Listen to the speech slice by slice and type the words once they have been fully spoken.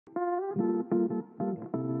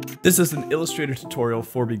This is an Illustrator tutorial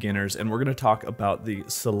for beginners, and we're going to talk about the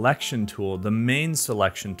selection tool, the main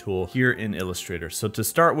selection tool here in Illustrator. So to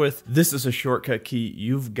start with, this is a shortcut key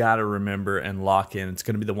you've got to remember and lock in. It's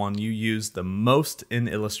going to be the one you use the most in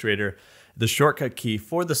Illustrator. The shortcut key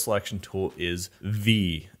for the selection tool is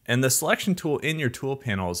V. And the selection tool in your tool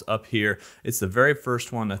panel is up here. It's the very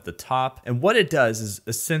first one at the top. And what it does is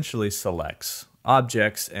essentially selects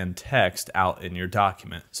objects and text out in your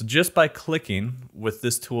document. So just by clicking with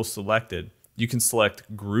this tool selected, you can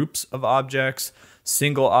select groups of objects,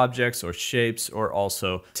 single objects or shapes, or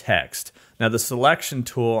also text. Now the selection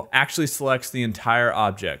tool actually selects the entire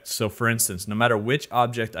object. So for instance, no matter which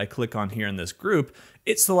object I click on here in this group,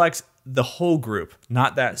 it selects the whole group,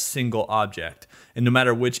 not that single object. And no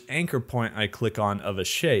matter which anchor point I click on of a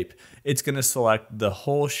shape, it's going to select the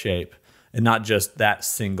whole shape and not just that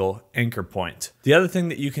single anchor point. The other thing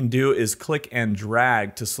that you can do is click and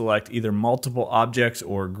drag to select either multiple objects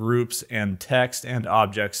or groups and text and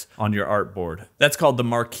objects on your artboard. That's called the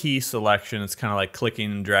marquee selection. It's kind of like clicking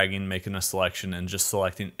and dragging, making a selection and just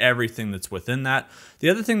selecting everything that's within that. The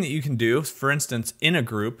other thing that you can do, for instance, in a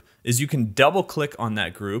group, is you can double click on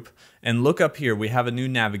that group and look up here. We have a new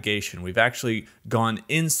navigation. We've actually gone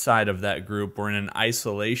inside of that group. We're in an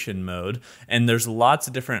isolation mode, and there's lots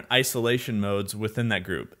of different isolation modes within that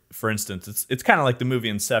group. For instance, it's kind of like the movie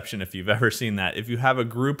Inception, if you've ever seen that. If you have a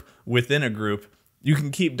group within a group, you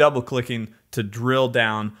can keep double clicking to drill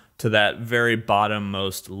down to that very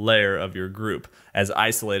bottommost layer of your group, as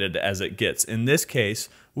isolated as it gets. In this case,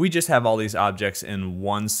 we just have all these objects in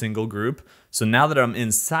one single group. So now that I'm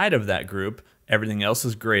inside of that group, everything else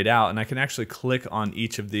is grayed out, and I can actually click on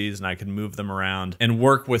each of these and I can move them around and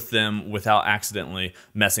work with them without accidentally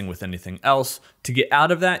messing with anything else. To get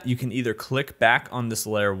out of that, you can either click back on this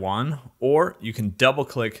layer 1, or you can double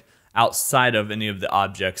click outside of any of the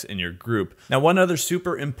objects in your group. Now, one other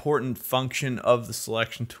super important function of the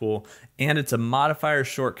selection tool, and it's a modifier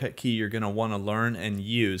shortcut key you're going to want to learn and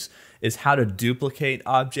use, is how to duplicate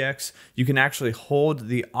objects. You can actually hold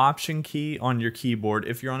the Option key on your keyboard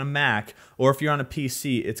if you're on a Mac, or if you're on a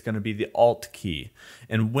PC, it's going to be the Alt key.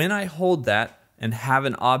 And when I hold that and have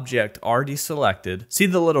an object already selected, see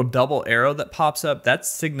the little double arrow that pops up? That's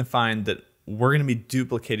signifying that we're going to be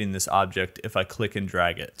duplicating this object if I click and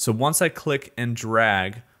drag it. So once I click and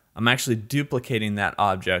drag, I'm actually duplicating that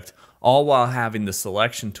object, all while having the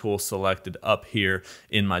selection tool selected up here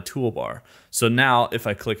in my toolbar. So now if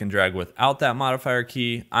I click and drag without that modifier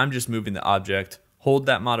key, I'm just moving the object, hold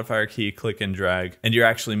that modifier key, click and drag, and you're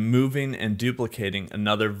actually moving and duplicating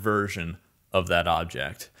another version of that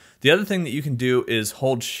object. The other thing that you can do is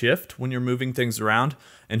hold Shift when you're moving things around,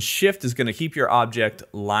 and Shift is going to keep your object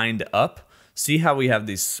lined up. See how we have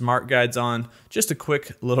these smart guides on? Just a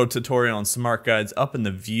quick little tutorial on smart guides. Up in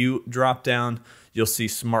the view drop down, you'll see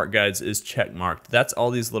smart guides is check marked. That's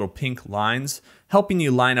all these little pink lines helping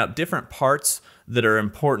you line up different parts that are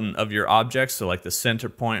important of your object. So like the center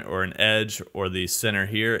point or an edge or the center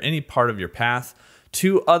here, any part of your path,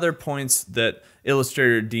 to other points that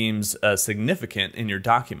Illustrator deems significant in your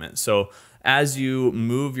document. So as you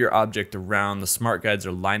move your object around, the smart guides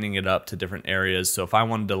are lining it up to different areas. So if I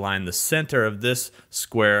wanted to line the center of this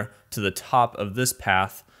square to the top of this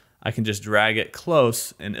path, I can just drag it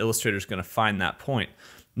close and Illustrator is going to find that point.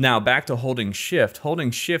 Now back to holding Shift. Holding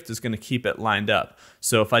Shift is going to keep it lined up.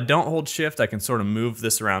 So if I don't hold Shift, I can sort of move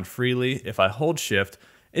this around freely. If I hold Shift,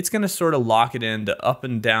 it's going to sort of lock it into up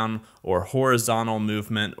and down or horizontal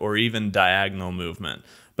movement or even diagonal movement.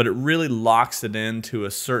 But it really locks it into a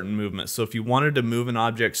certain movement. So if you wanted to move an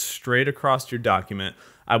object straight across your document,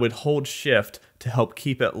 I would hold Shift to help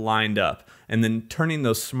keep it lined up. And then turning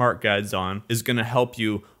those smart guides on is going to help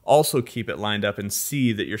you also keep it lined up and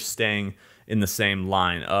see that you're staying in the same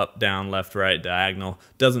line, up, down, left, right, diagonal,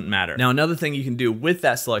 doesn't matter. Now, another thing you can do with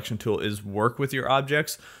that selection tool is work with your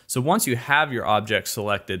objects. So once you have your object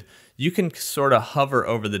selected, you can sort of hover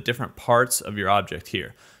over the different parts of your object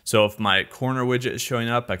here. So if my corner widget is showing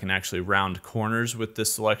up, I can actually round corners with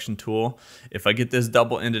this selection tool. If I get this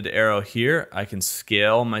double-ended arrow here, I can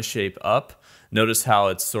scale my shape up. Notice how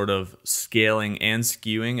it's sort of scaling and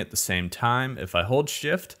skewing at the same time. If I hold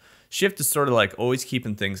Shift, Shift is sort of like always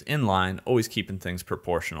keeping things in line, always keeping things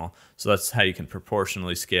proportional. So that's how you can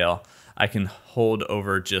proportionally scale. I can hold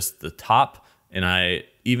over just the top, and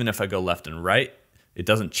even if I go left and right, it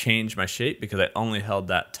doesn't change my shape because I only held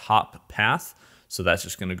that top path. So that's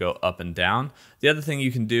just going to go up and down. The other thing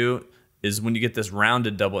you can do is when you get this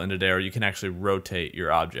rounded double-ended arrow, you can actually rotate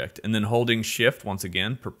your object. And then holding shift, once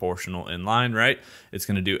again, proportional inline, right? It's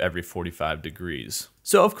gonna do every 45 degrees.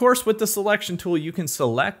 So of course, with the selection tool, you can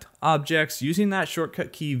select objects using that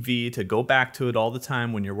shortcut key V to go back to it all the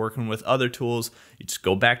time when you're working with other tools. You just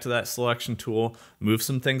go back to that selection tool, move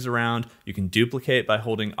some things around. You can duplicate by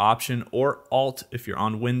holding Option or Alt if you're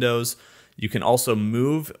on Windows. You can also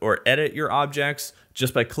move or edit your objects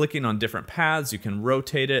just by clicking on different paths. You can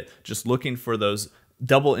rotate it, just looking for those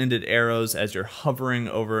double-ended arrows as you're hovering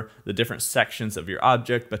over the different sections of your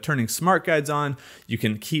object. By turning smart guides on, you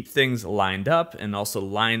can keep things lined up and also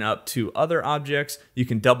line up to other objects. You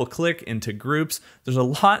can double click into groups. There's a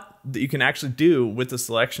lot that you can actually do with the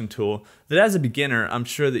selection tool that as a beginner, I'm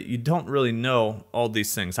sure that you don't really know all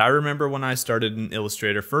these things. I remember when I started in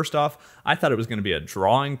Illustrator, first off, I thought it was gonna be a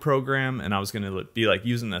drawing program and I was gonna be like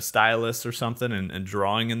using a stylus or something and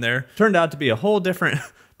drawing in there. Turned out to be a whole different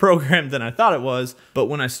program than I thought it was, but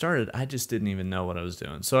when I started, I just didn't even know what I was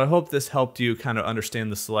doing. So I hope this helped you kind of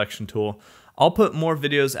understand the selection tool. I'll put more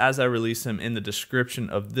videos as I release them in the description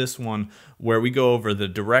of this one where we go over the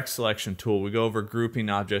direct selection tool, we go over grouping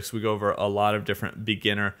objects, we go over a lot of different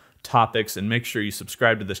beginner topics, and make sure you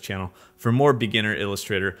subscribe to this channel for more beginner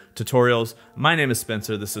Illustrator tutorials. My name is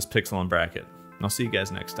Spencer, this is Pixel and Bracket, and I'll see you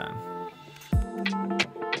guys next time.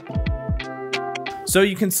 So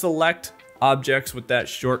you can select objects with that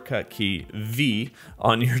shortcut key V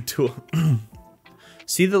on your tool.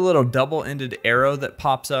 See the little double-ended arrow that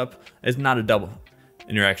pops up? It's not a double,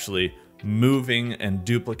 and you're actually moving and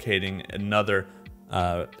duplicating another